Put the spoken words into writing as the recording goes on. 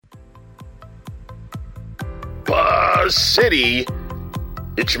City.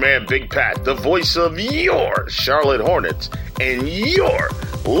 It's your man, Big Pat, the voice of your Charlotte Hornets, and you're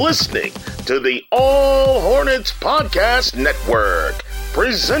listening to the All Hornets Podcast Network,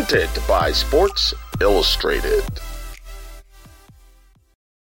 presented by Sports Illustrated.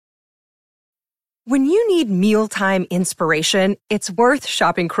 When you need mealtime inspiration, it's worth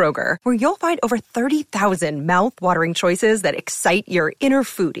shopping Kroger, where you'll find over 30,000 mouth-watering choices that excite your inner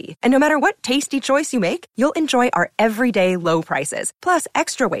foodie. And no matter what tasty choice you make, you'll enjoy our everyday low prices, plus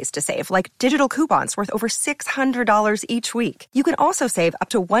extra ways to save, like digital coupons worth over $600 each week. You can also save up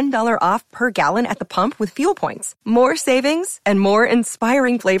to $1 off per gallon at the pump with fuel points. More savings and more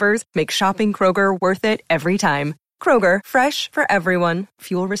inspiring flavors make shopping Kroger worth it every time. Kroger, fresh for everyone.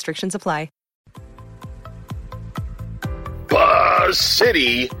 Fuel restrictions apply.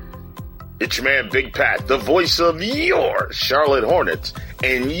 City. It's your man, Big Pat, the voice of your Charlotte Hornets,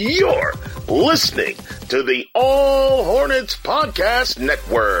 and you're listening to the All Hornets Podcast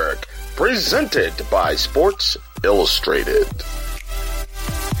Network, presented by Sports Illustrated.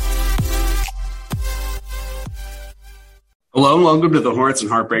 Hello and welcome to the Hornets and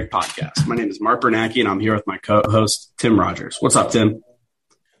Heartbreak podcast. My name is Mark Bernanke, and I'm here with my co-host, Tim Rogers. What's up, Tim?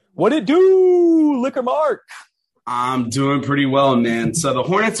 What it do, Liquor Mark? I'm doing pretty well, man. So the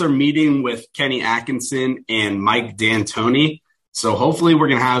Hornets are meeting with Kenny Atkinson and Mike D'Antoni. So hopefully we're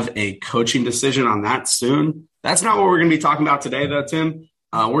going to have a coaching decision on that soon. That's not what we're going to be talking about today, though, Tim.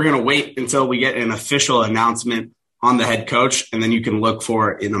 We're going to wait until we get an official announcement on the head coach, and then you can look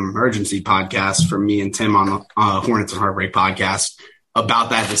for an emergency podcast from me and Tim on the Hornets and Heartbreak podcast about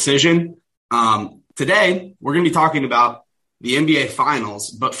that decision. Today, we're going to be talking about the NBA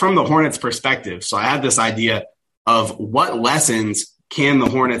Finals, but from the Hornets' perspective. So I had this idea of what lessons can the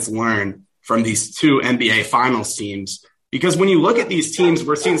Hornets learn from these two NBA Finals teams? Because when you look at these teams,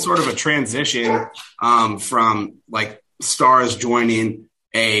 we're seeing sort of a transition from like stars joining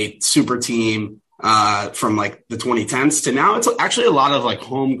a super team from like the 2010s to now it's actually a lot of like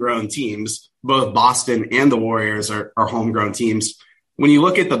homegrown teams. Both Boston and the Warriors are homegrown teams. When you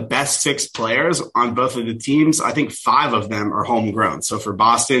look at the best six players on both of the teams, I think five of them are homegrown. So for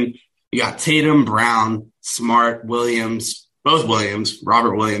Boston, you got Tatum, Brown, Smart, Williams, both Williams,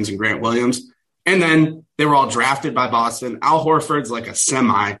 Robert Williams and Grant Williams. And then they were all drafted by Boston. Al Horford's like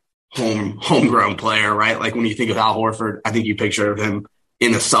a homegrown player, right? Like when you think of Al Horford, I think you picture of him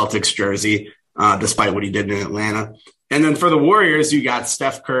in a Celtics jersey, despite what he did in Atlanta. And then for the Warriors, you got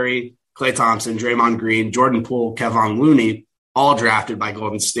Steph Curry, Klay Thompson, Draymond Green, Jordan Poole, Kevon Looney, all drafted by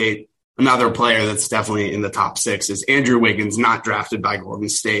Golden State. Another player that's definitely in the top six is Andrew Wiggins, not drafted by Golden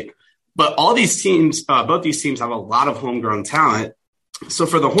State. But all these teams, both these teams have a lot of homegrown talent. So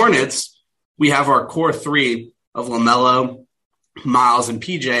for the Hornets, we have our core three of LaMelo, Miles, and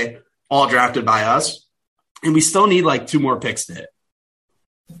PJ, all drafted by us. And we still need like two more picks to hit.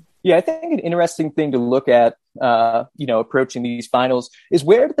 Yeah, I think an interesting thing to look at, approaching these finals is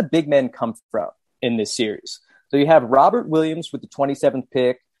where did the big men come from in this series? So you have Robert Williams with the 27th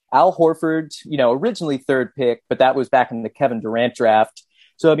pick, Al Horford, originally third pick, but that was back in the Kevin Durant draft.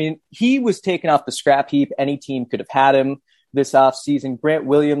 So, I mean, he was taken off the scrap heap. Any team could have had him this offseason. Grant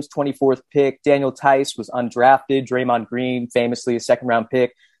Williams, 24th pick. Daniel Tice was undrafted. Draymond Green, famously a second-round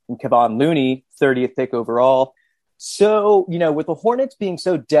pick. And Kevon Looney, 30th pick overall. So, with the Hornets being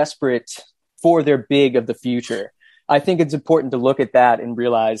so desperate for their big of the future, I think it's important to look at that and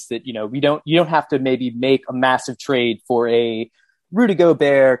realize that, you don't have to maybe make a massive trade for a Rudy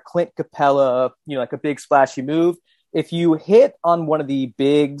Gobert, Clint Capella, like a big splashy move. If you hit on one of the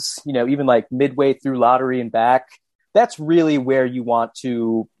bigs, even like midway through lottery and back, that's really where you want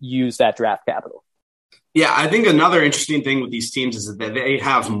to use that draft capital. Yeah, I think another interesting thing with these teams is that they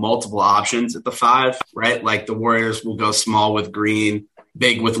have multiple options at the five, right? Like the Warriors will go small with Green,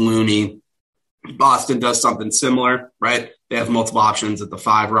 big with Looney. Boston does something similar, right? They have multiple options at the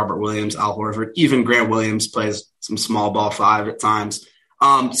five, Robert Williams, Al Horford. Even Grant Williams plays some small ball five at times.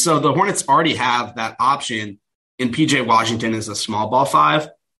 So the Hornets already have that option. And PJ Washington is a small ball five.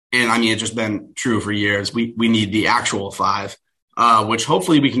 And I mean, it's just been true for years. We need the actual five, which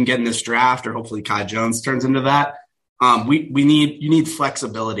hopefully we can get in this draft, or hopefully Kai Jones turns into that. You need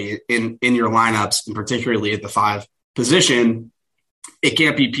flexibility in your lineups, and particularly at the five position. It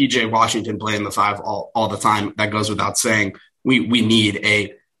can't be PJ Washington playing the five all the time. That goes without saying. We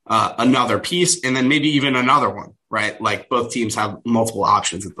need another piece, and then maybe even another one, right? Like both teams have multiple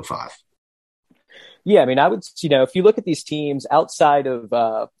options at the five. Yeah, I mean, I would, if you look at these teams outside of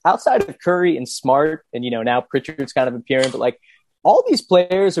Curry and Smart, and now Pritchard's kind of appearing, but like all these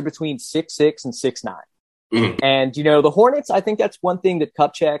players are between 6'6" and 6'9". Mm-hmm. And the Hornets, I think that's one thing that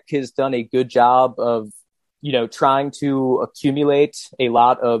Kupchak has done a good job of trying to accumulate a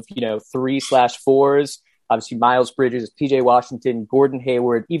lot of, 3/4s. Obviously, Miles Bridges, PJ Washington, Gordon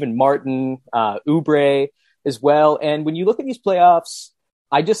Hayward, even Martin, Oubre as well. And when you look at these playoffs,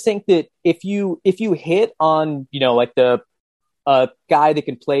 I just think that if you hit on, a guy that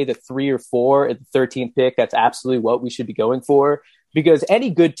can play the 3 or 4 at the 13th pick, that's absolutely what we should be going for, because any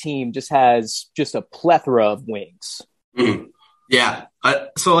good team just has just a plethora of wings. Mm-hmm. Yeah.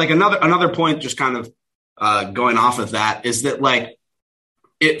 So like another point, just kind of going off of that, is that like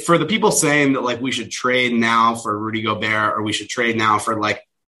for the people saying that like we should trade now for Rudy Gobert or we should trade now for like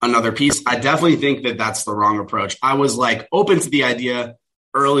another piece, I definitely think that that's the wrong approach. I was like open to the idea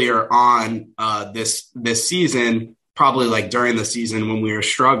earlier on this season, probably like during the season when we were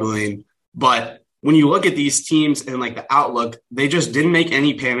struggling. But when you look at these teams and like the outlook, they just didn't make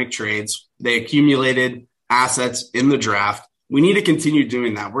any panic trades. They accumulated assets in the draft. We need to continue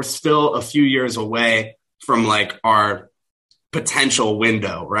doing that. We're still a few years away from like our potential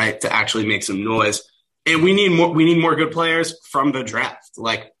window, right, to actually make some noise. And we need more good players from the draft.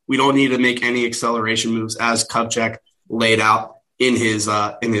 Like we don't need to make any acceleration moves, as Kupchak laid out in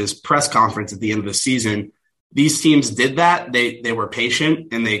his press conference at the end of the season. These teams did that. They were patient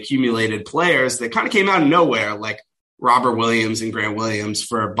and they accumulated players that kind of came out of nowhere, like Robert Williams and Grant Williams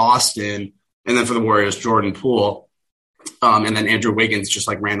for Boston, and then for the Warriors, Jordan Poole. And then Andrew Wiggins just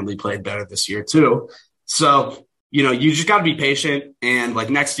like randomly played better this year too. So, you just got to be patient, and like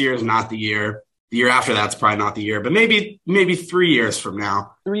next year is not the year. The year after that's probably not the year, but maybe 3 years from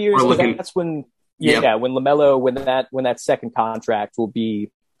now. 3 years, that's when when LaMelo, when that second contract will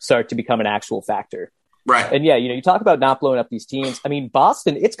start to become an actual factor. Right. And you talk about not blowing up these teams. I mean,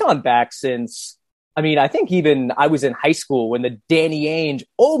 Boston, it's gone back since, I think even I was in high school when the Danny Ainge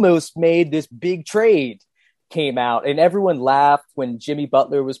almost made this big trade came out, and everyone laughed when Jimmy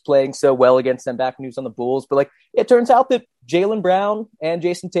Butler was playing so well against them back when he was on the Bulls. But like, it turns out that Jalen Brown and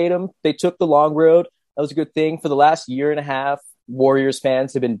Jason Tatum, they took the long road. That was a good thing. For the last year and a half, Warriors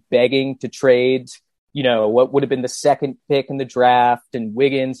fans have been begging to trade, what would have been the second pick in the draft, and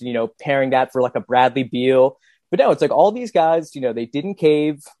Wiggins, pairing that for like a Bradley Beal. But no, it's like all these guys, they didn't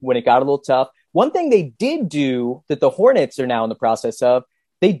cave when it got a little tough. One thing they did do that the Hornets are now in the process of,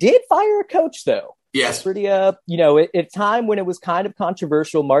 they did fire a coach though. Yes. Pretty, at a time when it was kind of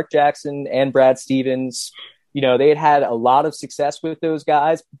controversial, Mark Jackson and Brad Stevens, they had a lot of success with those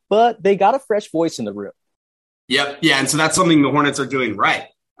guys, but they got a fresh voice in the room. Yep. Yeah. And so that's something the Hornets are doing right.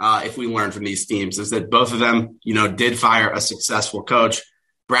 If we learn from these teams, is that both of them, did fire a successful coach.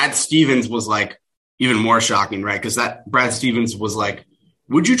 Brad Stevens was like even more shocking, right? Because that Brad Stevens was like,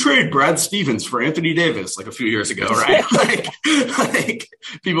 would you trade Brad Stevens for Anthony Davis like a few years ago, right? like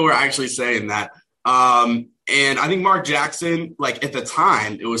people were actually saying that. And I think Mark Jackson, like at the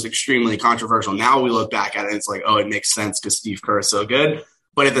time, it was extremely controversial. Now we look back at it, and it's like, oh, it makes sense because Steve Kerr is so good.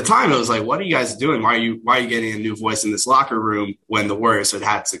 But at the time, it was like, what are you guys doing? Why are you getting a new voice in this locker room when the Warriors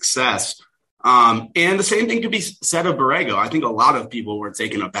had success? And the same thing could be said of Borrego. I think a lot of people were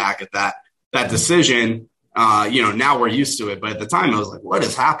taken aback at that decision. Now we're used to it. But at the time, I was like, what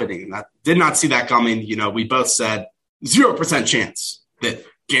is happening? And I did not see that coming. We both said 0% chance that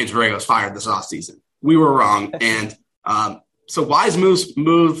James Borrego's fired this offseason. We were wrong. And so wise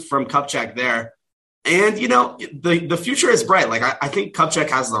move from Kupchak there. And, the future is bright. Like, I think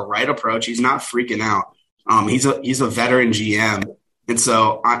Kupchak has the right approach. He's not freaking out. He's a veteran GM. And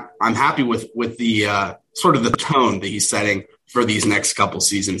so I'm happy with the sort of the tone that he's setting for these next couple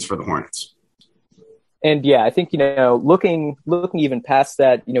seasons for the Hornets. And yeah, I think, looking even past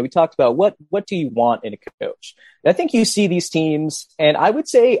that, we talked about what do you want in a coach? And I think you see these teams, and I would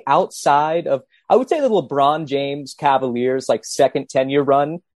say the LeBron James Cavaliers, like second 10-year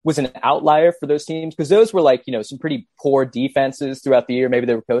run was an outlier for those teams, because those were like, some pretty poor defenses throughout the year. Maybe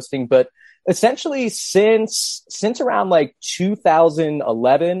they were coasting, but essentially since around like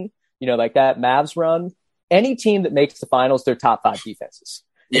 2011, like that Mavs run, any team that makes the finals, they're top 5 defenses.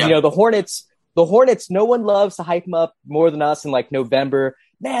 Yeah. And, the Hornets, no one loves to hype them up more than us in like November.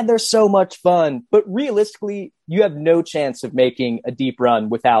 Man, they're so much fun. But realistically, you have no chance of making a deep run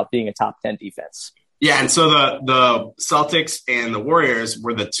without being a top 10 defense. Yeah, and so the Celtics and the Warriors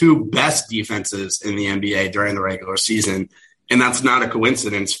were the 2 best defenses in the NBA during the regular season, and that's not a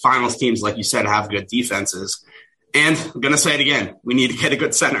coincidence. Finals teams, like you said, have good defenses. And I'm going to say it again, we need to get a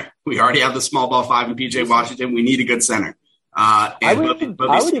good center. We already have the small ball 5 in PJ Washington. We need a good center. I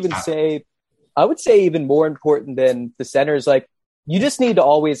would say even more important than the centers, like you just need to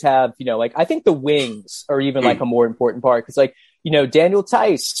always have, I think the wings are even like a more important part. Cause like, Daniel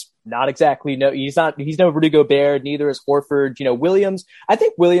Tice, not exactly. No, he's no Rudy Gobert. Neither is Horford. Williams. I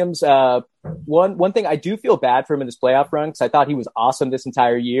think Williams. One thing I do feel bad for him in this playoff run because I thought he was awesome this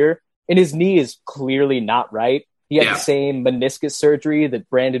entire year, and his knee is clearly not right. He had the same meniscus surgery that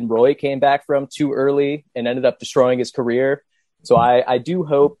Brandon Roy came back from too early and ended up destroying his career. So I do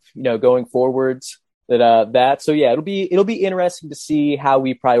hope going forwards that. So yeah, it'll be interesting to see how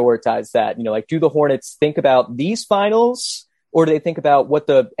we prioritize that. Do the Hornets think about these finals? Or do they think about what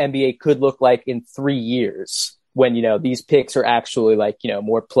the NBA could look like in 3 years when, these picks are actually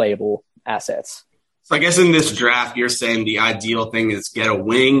more playable assets? So I guess in this draft, you're saying the ideal thing is get a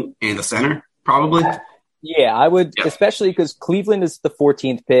wing and a center, probably? Yeah, I would, especially because Cleveland is the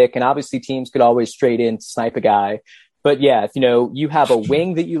 14th pick, and obviously teams could always trade in to snipe a guy. But yeah, if you have a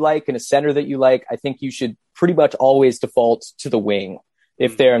wing that you like and a center that you like, I think you should pretty much always default to the wing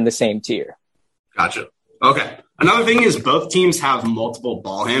if they're in the same tier. Gotcha. Okay. Another thing is both teams have multiple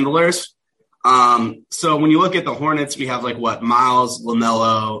ball handlers. So when you look at the Hornets, we have Miles,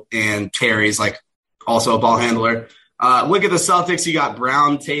 LaMelo, and Terry's also a ball handler. Look at the Celtics. You got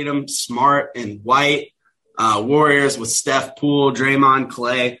Brown, Tatum, Smart, and White. Warriors with Steph, Poole, Draymond,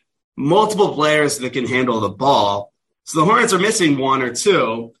 Clay. Multiple players that can handle the ball. So the Hornets are missing one or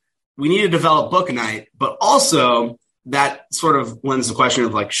two. We need to develop Bouknight, but also that sort of lends the question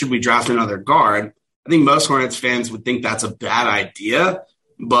of should we draft another guard? I think most Hornets fans would think that's a bad idea.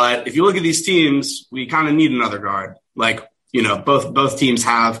 But if you look at these teams, we kind of need another guard. Both teams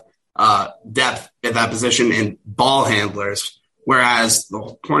have depth at that position and ball handlers, whereas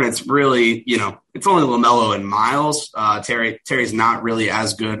the Hornets really, it's only LaMelo and Miles. Terry's not really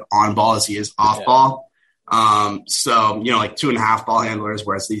as good on ball as he is off ball. So 2.5 ball handlers,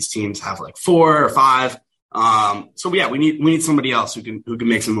 whereas these teams have 4 or 5. So yeah, we need somebody else who can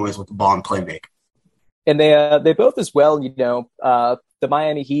make some noise with the ball and play make. And they both as well, the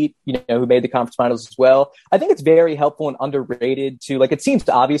Miami Heat, who made the conference finals as well. I think it's very helpful and underrated to it seems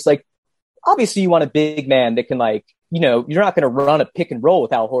obvious, obviously you want a big man that can you're not going to run a pick and roll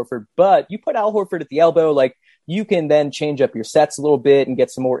with Al Horford, but you put Al Horford at the elbow, you can then change up your sets a little bit and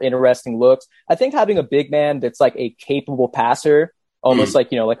get some more interesting looks. I think having a big man that's a capable passer, almost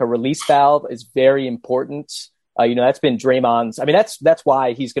like a release valve is very important. That's been Draymond's. I mean, that's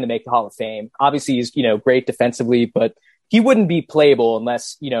why he's going to make the Hall of Fame. Obviously, he's, great defensively, but he wouldn't be playable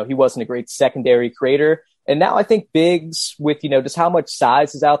unless, he wasn't a great secondary creator. And now I think bigs with, just how much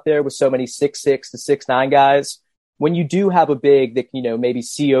size is out there with so many 6'6" to 6'9" guys. When you do have a big that can, maybe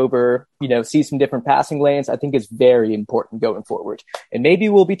see some different passing lanes, I think is very important going forward. And maybe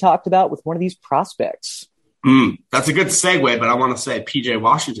will be talked about with one of these prospects. That's a good segue, but I want to say PJ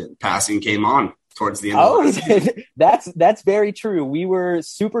Washington passing came on towards the end. Of the that's very true. We were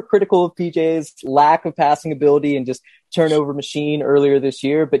super critical of PJ's lack of passing ability and just turnover machine earlier this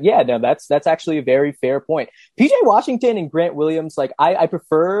year. But yeah, no, that's actually a very fair point. PJ Washington and Grant Williams, I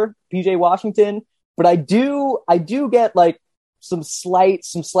prefer PJ Washington, but I do get some slight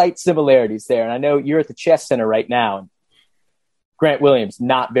similarities there. And I know you're at the Chess Center right now. And Grant Williams,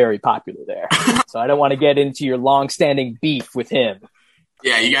 not very popular there. So I don't want to get into your long-standing beef with him.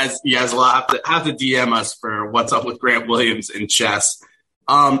 Yeah, you guys will have to DM us for what's up with Grant Williams in chess.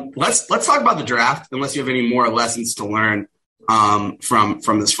 Let's talk about the draft, unless you have any more lessons to learn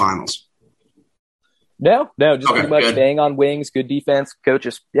from this finals. No, just pretty much staying on wings, good defense,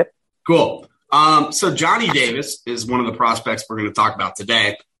 coaches. Yep. Cool. So Johnny Davis is one of the prospects we're going to talk about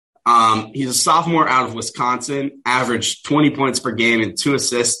today. He's a sophomore out of Wisconsin, averaged 20 points per game and 2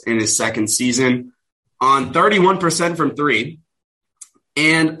 assists in his second season on 31% from 3.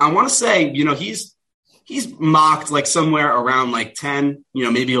 And I want to say, he's mocked somewhere around 10,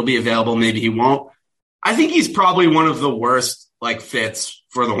 maybe he'll be available, maybe he won't. I think he's probably one of the worst fits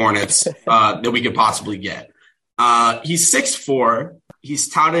for the Hornets that we could possibly get. He's 6'4". He's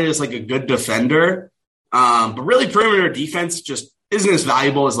touted as a good defender, but really perimeter defense just isn't as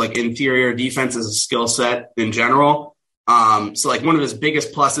valuable as interior defense as a skill set in general. So one of his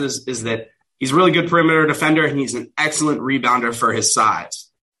biggest pluses is that he's a really good perimeter defender and he's an excellent rebounder for his size.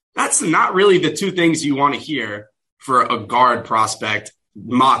 That's not really the two things you want to hear for a guard prospect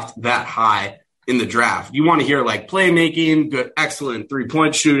mocked that high in the draft. You want to hear playmaking, good, excellent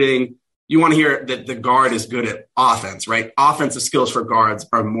 3-point shooting. You want to hear that the guard is good at offense, right? Offensive skills for guards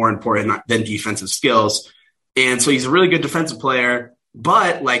are more important than defensive skills. And so he's a really good defensive player,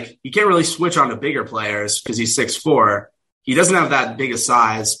 but you can't really switch on to bigger players because he's 6'4". He doesn't have that big a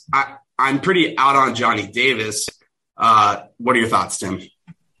size. I'm pretty out on Johnny Davis. What are your thoughts, Tim?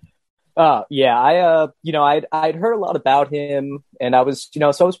 Yeah, I'd heard a lot about him and I was,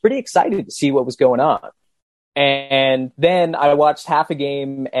 so I was pretty excited to see what was going on. And then I watched half a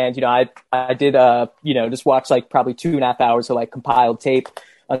game, and I did just watch like probably 2.5 hours of like compiled tape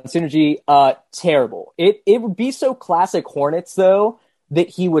on Synergy. Terrible. It would be so classic Hornets though that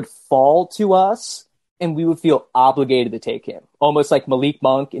he would fall to us and we would feel obligated to take him. Almost like Malik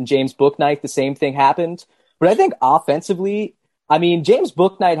Monk and James Bouknight, the same thing happened. But I think offensively, I mean, James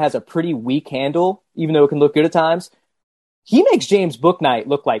Bouknight has a pretty weak handle, even though it can look good at times. He makes James Bouknight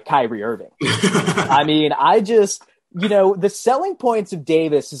look like Kyrie Irving. I mean, the selling points of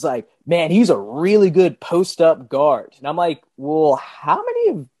Davis is like, man, he's a really good post-up guard. And I'm like, well, how many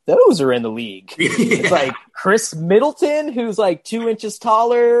of those are in the league? Yeah. It's like Chris Middleton, who's like 2 inches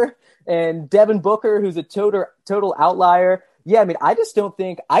taller, and Devin Booker, who's a total outlier. Yeah, I mean, I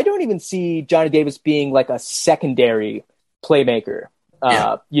don't even see Johnny Davis being like a secondary playmaker.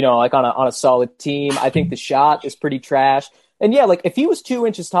 Like on a solid team. I think the shot is pretty trash. And yeah, like if he was 2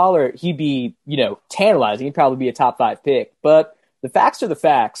 inches taller, he'd be, tantalizing. He'd probably be a top 5 pick. But the facts are the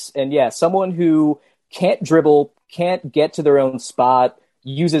facts. And yeah, someone who can't dribble, can't get to their own spot,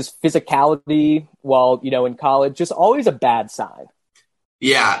 uses physicality while, in college, just always a bad sign.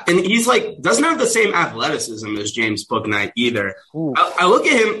 Yeah, and he's like doesn't have the same athleticism as James Bouknight either. I look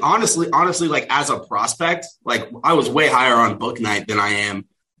at him honestly, like as a prospect, like I was way higher on Bouknight than I am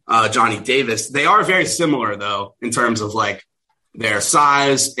Johnny Davis. They are very similar though in terms of like their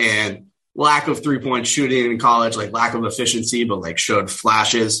size and lack of 3-point shooting in college, like lack of efficiency, but like showed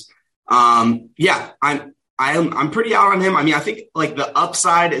flashes. I'm pretty out on him. I mean, I think like the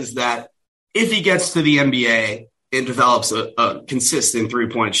upside is that if he gets to the NBA and develops a consistent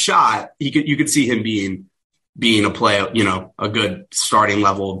 3-point shot, you could see him being a good starting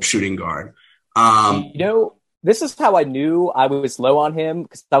level shooting guard. This is how I knew I was low on him,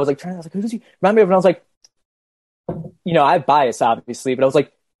 because I was like, who does he remind me of? And I was like, I have bias obviously, but I was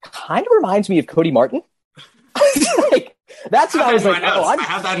like, kind of reminds me of Cody Martin. Like, that's what I was like. I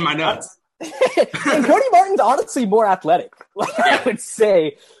have that in my notes. And Cody Martin's honestly more athletic, I would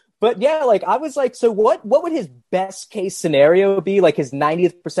say. But yeah, like I was like, so what would his best case scenario be? Like his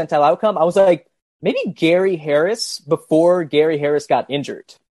 90th percentile outcome? I was like, maybe Gary Harris before Gary Harris got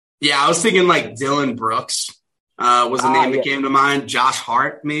injured. Yeah, I was thinking like Dylan Brooks was the name that came to mind. Josh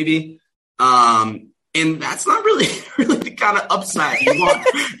Hart, maybe. And that's not really the kind of upside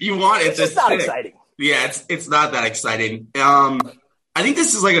you want. It's just not exciting. Yeah, it's not that exciting. I think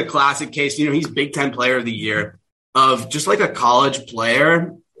this is like a classic case. He's Big Ten Player of the Year of just like a college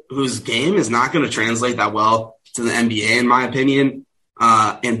player whose game is not going to translate that well to the NBA, in my opinion.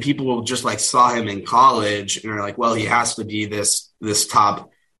 And people will just like saw him in college and are like, well, he has to be this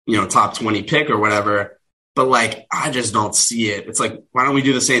top 20 pick or whatever. But like, I just don't see it. It's like, why don't we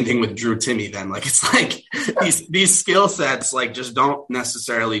do the same thing with Drew Timme then? Like, it's like these skill sets like just don't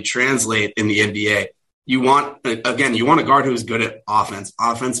necessarily translate in the NBA. You want a guard who's good at offense.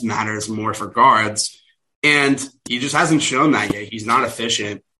 Offense matters more for guards. And he just hasn't shown that yet. He's not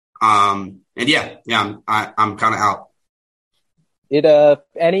efficient. I'm kind of out.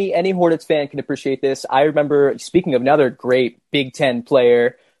 Any Hornets fan can appreciate this. I remember, speaking of another great Big Ten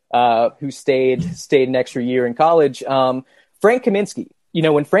player who stayed an extra year in college, Frank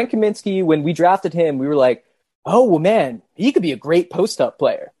Kaminsky. When we drafted him, we were like, oh, well, man, he could be a great post-up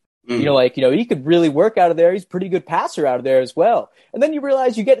player. Mm-hmm. He could really work out of there. He's a pretty good passer out of there as well. And then you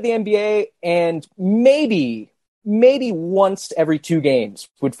realize you get to the NBA and maybe once every 2 games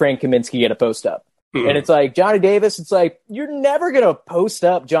would Frank Kaminsky get a post-up. Mm-hmm. And it's like Johnny Davis, it's like, you're never going to post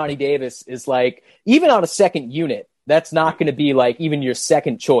up Johnny Davis is like, even on a second unit, that's not going to be like even your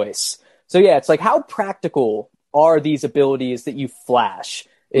second choice. So yeah, it's like, how practical are these abilities that you flash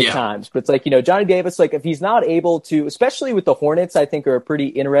at times? But it's like, Johnny Davis, like if he's not able to, especially with the Hornets, I think are a pretty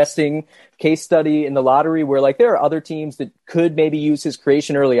interesting case study in the lottery where like there are other teams that could maybe use his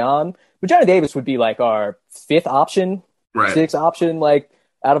creation early on, but Johnny Davis would be like our 5th option, right, 6th option, like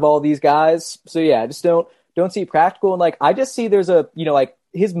out of all these guys. So yeah, I just don't see practical. And like, I just see there's a, like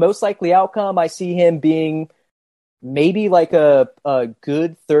his most likely outcome, I see him being maybe like a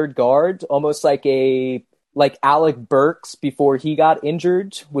good third guard, almost like Alec Burks before he got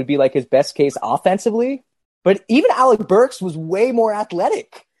injured would be like his best case offensively. But even Alec Burks was way more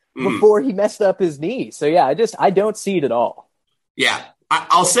athletic before he messed up his knee. So yeah, I don't see it at all. Yeah.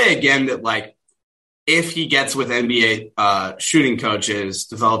 I'll say again that like, if he gets with NBA shooting coaches,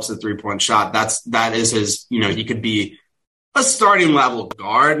 develops a 3-point shot, that is his, he could be a starting level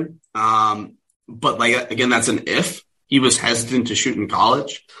guard. But like, again, that's an if. He was hesitant to shoot in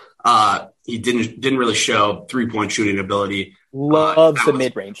college. He didn't really show 3-point shooting ability. Loves a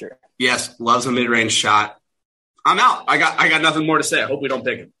mid-ranger. Yes, loves a mid-range shot. I'm out. I got nothing more to say. I hope we don't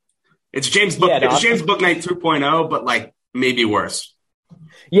pick him. It's James Booknight 2.0, but like maybe worse.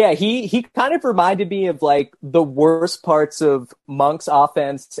 Yeah, he kind of reminded me of like the worst parts of Monk's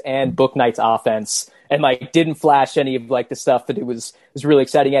offense and Booknight's offense, and like didn't flash any of like the stuff that it was really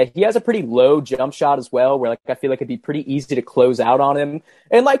exciting at. He has a pretty low jump shot as well, where like I feel like it'd be pretty easy to close out on him.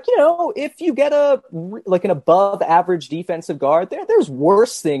 And like, you know, if you get an above average defensive guard, there's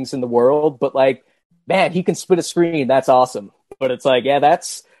worse things in the world, but like, man, he can split a screen. That's awesome. But it's like, yeah,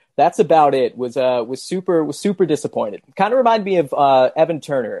 that's about it. Was super disappointed. Kind of reminded me of Evan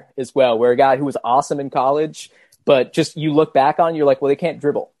Turner as well, where a guy who was awesome in college, but just you look back on, you're like, well, they can't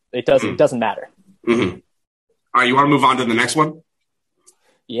dribble. It doesn't matter. Mm-hmm. All right, you want to move on to the next one?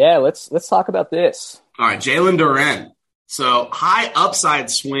 Yeah, let's talk about this. All right, Jalen Duren. So high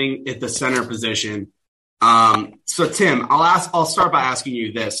upside swing at the center position. So Tim, I'll start by asking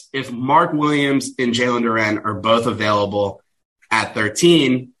you this: if Mark Williams and Jalen Duren are both available at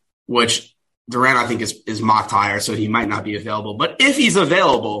 13, which Duren I think is mocked higher, so he might not be available. But if he's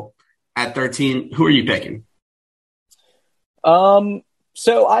available at 13, who are you picking?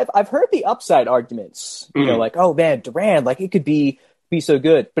 So I've heard the upside arguments, you know, like, oh man, Duren, like it could be so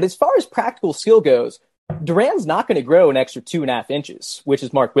good. But as far as practical skill goes, Duran's not going to grow an extra 2.5 inches, which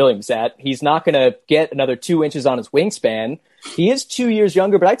is Mark Williams at. He's not going to get another 2 inches on his wingspan. He is 2 years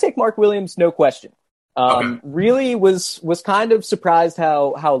younger, but I take Mark Williams, no question. Really was kind of surprised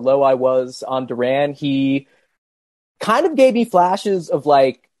how low I was on Duren. He kind of gave me flashes of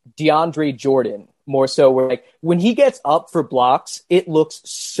like DeAndre Jordan, more so, where like when he gets up for blocks, it looks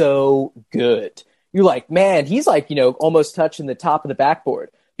so good. You're like, man, he's like, you know, almost touching the top of the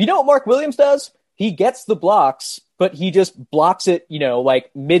backboard. You know what Mark Williams does? He gets the blocks, but he just blocks it, you know, like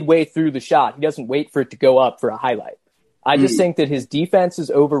midway through the shot. He doesn't wait for it to go up for a highlight. I just think that his defense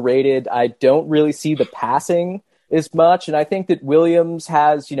is overrated. I don't really see the passing as much. And I think that Williams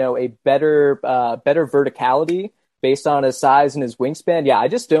has, you know, a better verticality based on his size and his wingspan. Yeah, I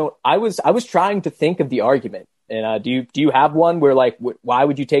just don't. I was trying to think of the argument. And do you have one where like, why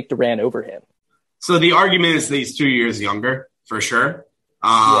would you take Duren over him? So the argument is that he's 2 years younger, for sure.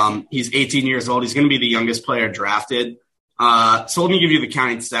 He's 18 years old. He's going to be the youngest player drafted. So let me give you the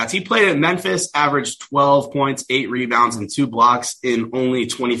counting stats. He played at Memphis, averaged 12 points, 8 rebounds, and 2 blocks in only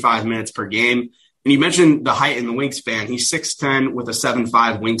 25 minutes per game. And you mentioned the height and the wingspan. He's 6'10" with a 7'5"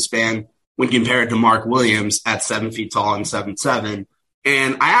 wingspan when compared to Mark Williams at 7 feet tall and 7'7".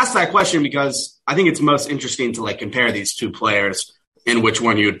 And I asked that question because I think it's most interesting to like compare these two players and which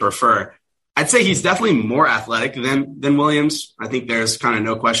one you would prefer. I'd say he's definitely more athletic than Williams. I think there's kind of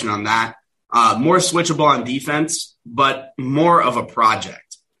no question on that. More switchable on defense, but more of a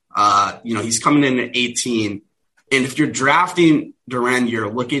project. You know, he's coming in at 18. And if you're drafting Duren,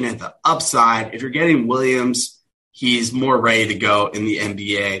 you're looking at the upside. If you're getting Williams, he's more ready to go in the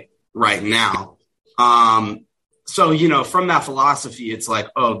NBA right now. So, you know, from that philosophy, it's like,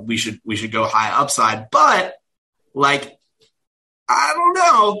 oh, we should go high upside. But like, I don't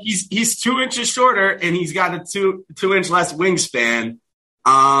know. He's 2 inches shorter and he's got a two inch less wingspan.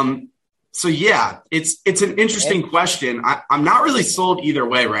 So yeah, it's an interesting question. I'm not really sold either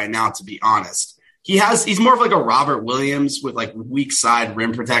way right now, to be honest. He's more of like a Robert Williams with like weak side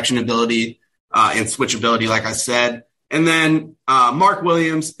rim protection ability, and switchability, like I said. And then, Mark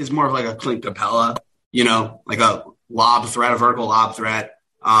Williams is more of like a Clint Capella, you know, like a vertical lob threat.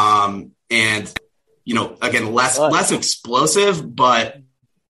 And, you know, again, less explosive, but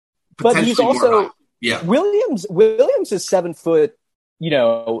he's also, Williams is 7 foot, you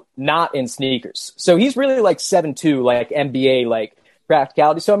know, not in sneakers. So he's really like 7'2", like NBA, like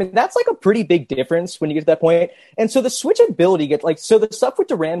practicality. So, I mean, that's like a pretty big difference when you get to that point. And so the switchability gets like, so the stuff with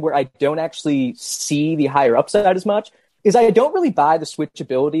Duren where I don't actually see the higher upside as much is I don't really buy the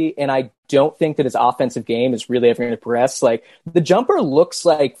switchability, and I don't think that his offensive game is really ever going to progress. Like the jumper looks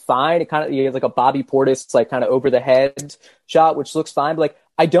like fine. It kind of, you have like a Bobby Portis, like kind of over the head shot, which looks fine. But like,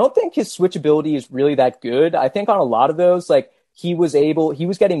 I don't think his switchability is really that good. I think on a lot of those, like he was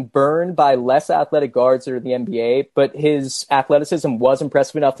getting burned by less athletic guards that are in the NBA, but his athleticism was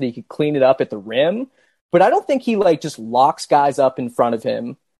impressive enough that he could clean it up at the rim. But I don't think he like just locks guys up in front of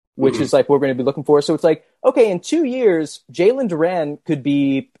him, which is like what we're going to be looking for. So it's like, okay, in 2 years, Jalen Duren could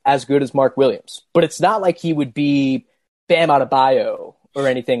be as good as Mark Williams, but it's not like he would be Bam Adebayo or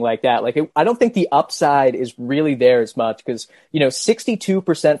anything like that. Like, I don't think the upside is really there as much because, you know,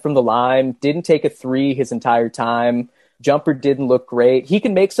 62% from the line, didn't take a three his entire time. Jumper didn't look great. He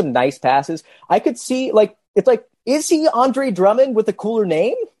can make some nice passes. I could see, like, it's like, is he Andre Drummond with a cooler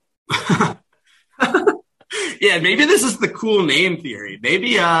name? Yeah, maybe this is the cool name theory.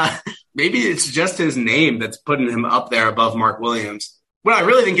 Maybe it's just his name that's putting him up there above Mark Williams. what I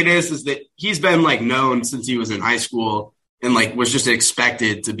really think it is that he's been like known since he was in high school and like was just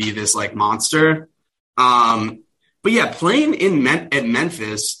expected to be this like monster. But yeah, playing at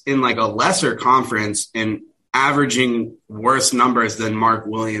Memphis in like a lesser conference and averaging worse numbers than Mark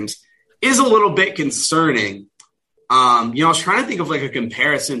Williams is a little bit concerning. I was trying to think of like a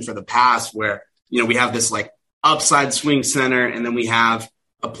comparison for the past where, we have this like upside swing center and then we have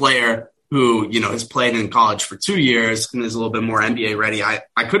a player who, has played in college for 2 years and is a little bit more NBA ready. I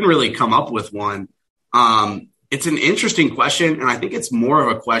couldn't really come up with one. It's an interesting question, and I think it's more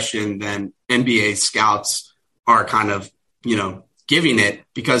of a question than NBA scouts are kind of, giving it,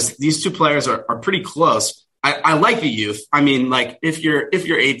 because these two players are pretty close. I like the youth. I mean, like if you're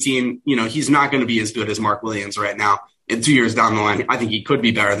 18, he's not going to be as good as Mark Williams right now. In 2 years down the line, I think he could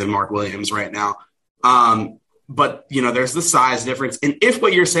be better than Mark Williams right now. But, there's the size difference. And if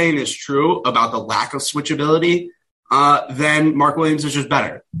what you're saying is true about the lack of switchability, then Mark Williams is just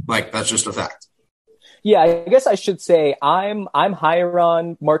better. Like, that's just a fact. Yeah, I guess I should say I'm higher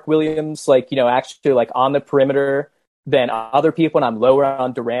on Mark Williams, actually like on the perimeter than other people, and I'm lower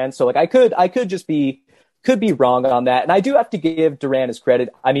on Duren. So like I could be wrong on that. And I do have to give Duren his credit.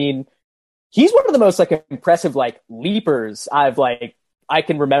 I mean, he's one of the most like impressive like leapers I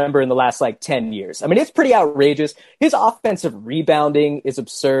can remember in the last 10 years. I mean, it's pretty outrageous. His offensive rebounding is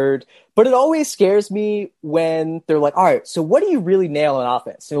absurd, but it always scares me when they're like, all right, so what do you really nail on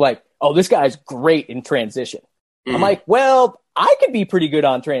offense? And they're like, oh, this guy's great in transition. I'm like, well, I could be pretty good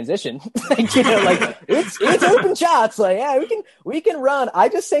on transition. It's open shots. Like, yeah, we can run. I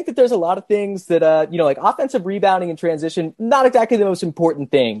just think that there's a lot of things that, like offensive rebounding and transition, not exactly the most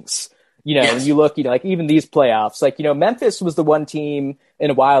important things. Yes. When you look, like even these playoffs, Memphis was the one team in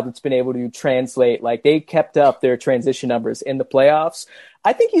a while that's been able to translate, they kept up their transition numbers in the playoffs.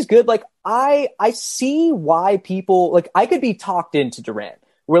 I think he's good. I see why people, I could be talked into Duren,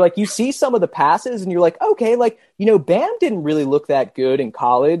 where you see some of the passes and you're like, okay, Bam didn't really look that good in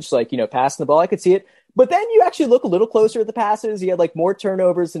college, passing the ball. I could see it. But then you actually look a little closer at the passes. He had more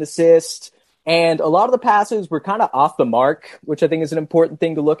turnovers and assists. And a lot of the passes were kind of off the mark, which I think is an important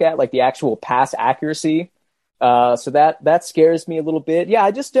thing to look at, the actual pass accuracy. So that scares me a little bit. Yeah,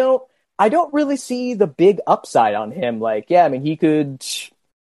 I don't really see the big upside on him. He could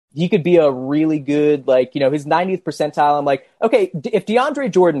be a really good, his 90th percentile. I'm like, okay, if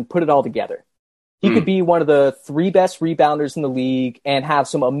DeAndre Jordan put it all together, he could be one of the 3 best rebounders in the league and have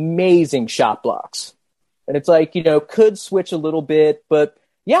some amazing shot blocks. And it's could switch a little bit, but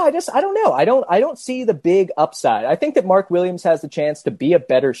yeah, I don't know. I don't see the big upside. I think that Mark Williams has the chance to be a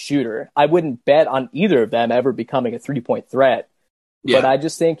better shooter. I wouldn't bet on either of them ever becoming a 3-point threat. Yeah. But I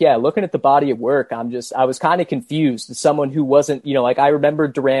just think, looking at the body of work, I was kind of confused as someone who wasn't, I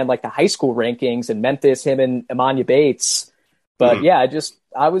remember Duren, the high school rankings in Memphis, him and Emmanuel Bates. But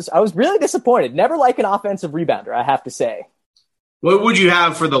I was really disappointed. Never like an offensive rebounder, I have to say. What would you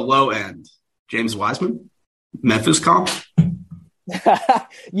have for the low end? James Wiseman? Memphis comp? That's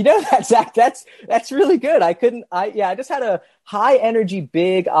really good. I just had a high energy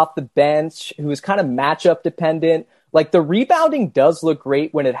big off the bench who was kind of matchup dependent. The rebounding does look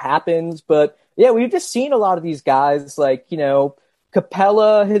great when it happens, but yeah, we've just seen a lot of these guys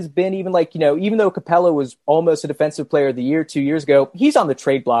Capella has been even though Capella was almost a defensive player of the year 2 years ago, he's on the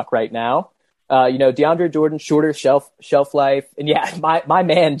trade block right now. DeAndre Jordan, shorter shelf life. And yeah, my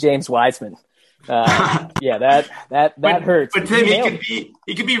man, James Wiseman. That hurts. But Tim, he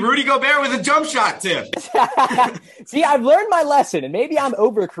could be Rudy Gobert with a jump shot, Tim. See, I've learned my lesson, and maybe I'm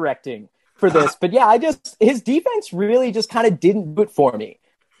overcorrecting for this, but yeah, his defense really just kind of didn't do it for me.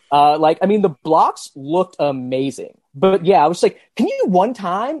 The blocks looked amazing, but yeah, I was like, can you one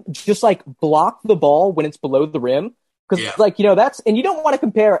time just block the ball when it's below the rim? Because and you don't want to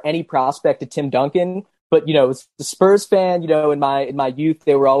compare any prospect to Tim Duncan. But, as the Spurs fan, in my youth,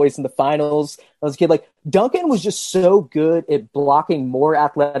 they were always in the finals. I was a kid, Duncan was just so good at blocking more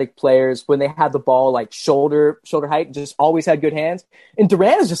athletic players when they had the ball, shoulder height, and just always had good hands. And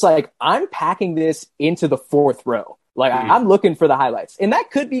Duren is just I'm packing this into the 4th row. I'm looking for the highlights. And that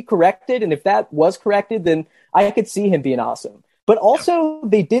could be corrected. And if that was corrected, then I could see him being awesome. But also,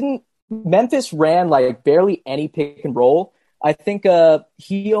 Memphis ran, barely any pick and roll. I think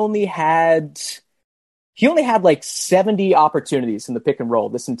he only had 70 opportunities in the pick and roll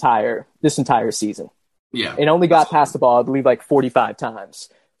this entire season. Yeah. And only got past the ball, I believe, 45 times.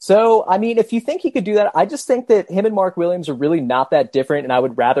 So, if you think he could do that, I just think that him and Mark Williams are really not that different, and I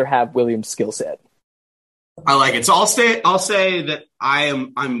would rather have Williams' skill set. I like it. So I'll say that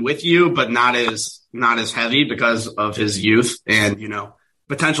I'm with you, but not as heavy because of his youth and,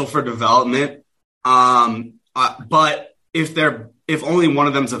 potential for development. But if if only one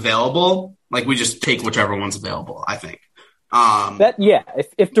of them's available, like we just take whichever one's available, I think.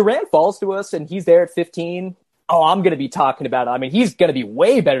 If Duren falls to us and he's there at 15, I'm going to be talking about it. I mean, he's going to be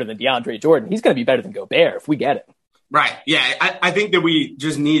way better than DeAndre Jordan. He's going to be better than Gobert if we get it. Right. Yeah. I think that we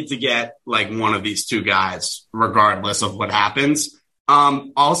just need to get like one of these two guys, regardless of what happens. I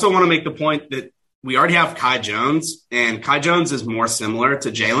also want to make the point that we already have Kai Jones, and Kai Jones is more similar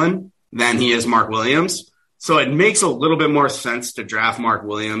to Jalen than he is Mark Williams. So it makes a little bit more sense to draft Mark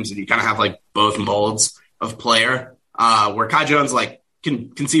Williams, and you kind of have like both molds of player, where Kai Jones like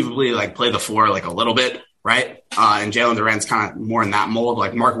can conceivably like play the 4 like a little bit, right? And Jalen Duren's kind of more in that mold.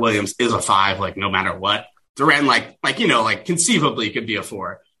 Like Mark Williams is a 5, like no matter what. Duren like conceivably could be a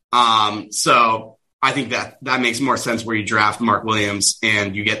 4. So I think that makes more sense where you draft Mark Williams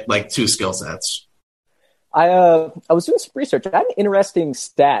and you get like 2 skill sets. I was doing some research. I had an interesting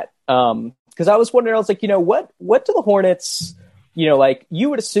stat. Because I was wondering, I was like, what do the Hornets, like you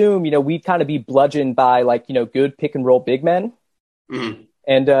would assume, we'd kind of be bludgeoned by like, good pick and roll big men. Mm-hmm.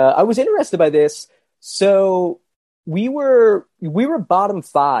 And I was interested by this. So we were bottom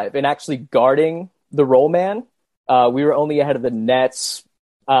 5 and actually guarding the roll man. We were only ahead of the Nets,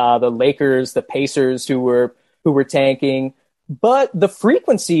 the Lakers, the Pacers who were tanking, but the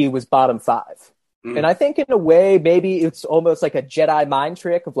frequency was bottom 5. And I think in a way, maybe it's almost like a Jedi mind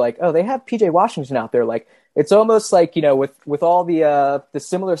trick of like, oh, they have PJ Washington out there. Like, it's almost like, with all the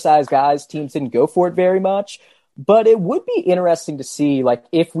similar size guys, teams didn't go for it very much. But it would be interesting to see, like,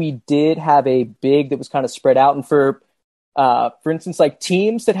 if we did have a big that was kind of spread out. And for instance, like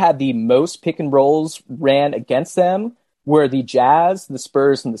teams that had the most pick and rolls ran against them were the Jazz, the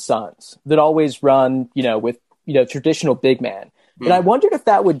Spurs, and the Suns that always run, with, traditional big man. And I wondered if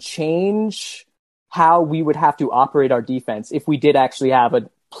that would change how we would have to operate our defense if we did actually have a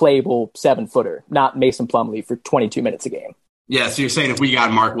playable 7-footer, not Mason Plumlee for 22 minutes a game. Yeah, so you're saying if we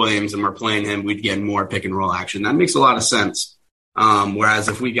got Mark Williams and we're playing him, we'd get more pick and roll action. That makes a lot of sense. Whereas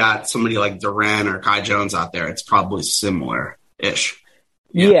if we got somebody like Duren or Kai Jones out there, it's probably similar-ish.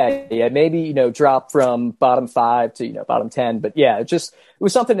 Yeah, maybe, drop from bottom 5 to, bottom 10. But yeah, it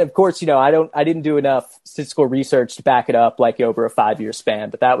was something, of course, I didn't do enough statistical research to back it up like over a 5-year span,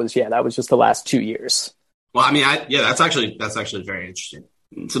 but that was just the last 2 years. Well, I mean, that's actually very interesting.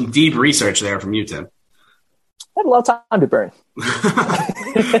 Some deep research there from you, Tim. I had a lot of time to burn.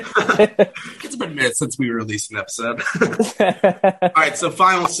 It's been minutes since we released an episode. All right, so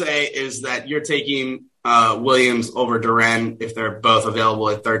final say is that you're taking Williams over Duren if they're both available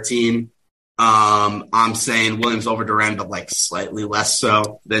at 13. I'm saying Williams over Duren, but like slightly less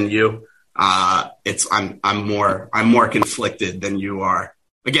so than you. I'm more conflicted than you are.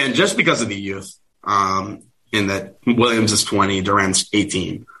 Again, just because of the youth. In that Williams is 20, Duren's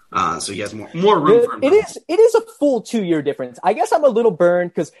 18. So he has more room for him. It is a full 2-year difference. I guess I'm a little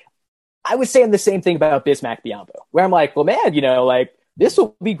burned because I was saying the same thing about Bismack Biyombo, where I'm like, well, man, like this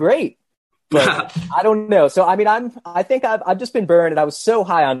will be great. But I don't know. So, I mean, I think I've just been burned, and I was so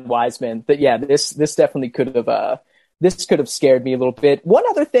high on Wiseman that, yeah, this definitely could have scared me a little bit. One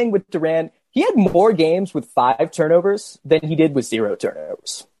other thing with Duren, he had more games with 5 turnovers than he did with 0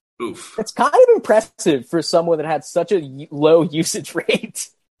 turnovers. Oof. It's kind of impressive for someone that had such a low usage rate.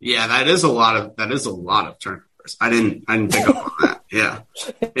 Yeah, that is a lot of turnovers. I didn't pick up on that. Yeah.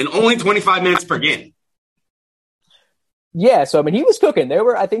 And only 25 minutes per game. Yeah, so I mean, he was cooking.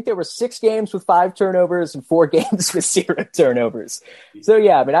 I think there were 6 games with 5 turnovers and 4 games with 0 turnovers. So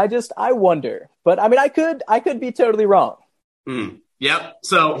yeah, I mean, I wonder, but I mean, I could be totally wrong. Yep.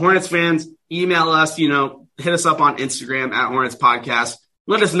 So Hornets fans, email us. Hit us up on Instagram at Hornets Podcast.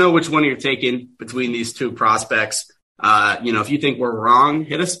 Let us know which one you're taking between these 2 prospects. If you think we're wrong,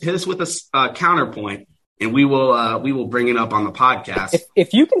 hit us with a counterpoint. And we will bring it up on the podcast.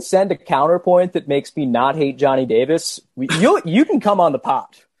 If you can send a counterpoint that makes me not hate Johnny Davis, you can come on the pod.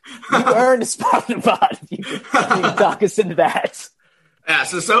 You earned a spot in the pod if you can talk us into that. Yeah,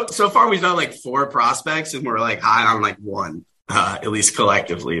 so far we've done like 4 prospects, and we're like high on like 1, at least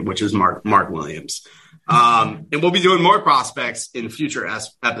collectively, which is Mark Williams. And we'll be doing more prospects in future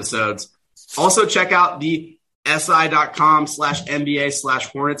episodes. Also check out the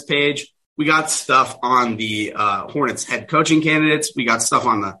si.com/NBA/Hornets page. We got stuff on the Hornets head coaching candidates. We got stuff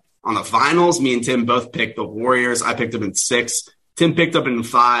on the finals. Me and Tim both picked the Warriors. I picked them in 6. Tim picked up in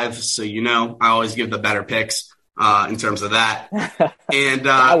 5. So, I always give the better picks in terms of that. And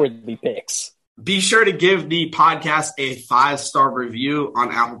cowardly picks. Be sure to give the podcast a 5-star review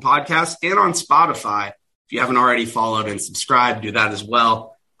on Apple Podcasts and on Spotify. If you haven't already followed and subscribed, do that as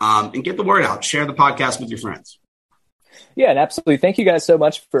well. And get the word out. Share the podcast with your friends. Yeah, and absolutely. Thank you guys so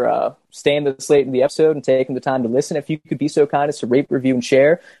much for staying this late in the episode and taking the time to listen. If you could be so kind as to rate, review, and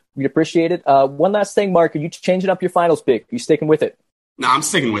share, we'd appreciate it. One last thing, Mark, are you changing up your finals pick? Are you sticking with it? No, I'm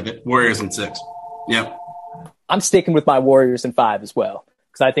sticking with it. Warriors in 6. Yep. I'm sticking with my Warriors in 5 as well,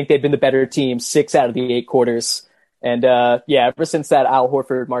 because I think they've been the better team 6 out of the 8 quarters. And ever since that Al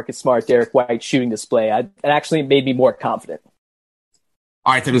Horford, Marcus Smart, Derek White shooting display, it actually made me more confident.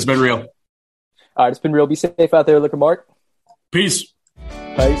 All right, then, it's been real. All right, it's been real. Be safe out there, Liquor Mark. Peace.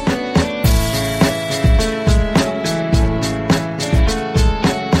 Peace.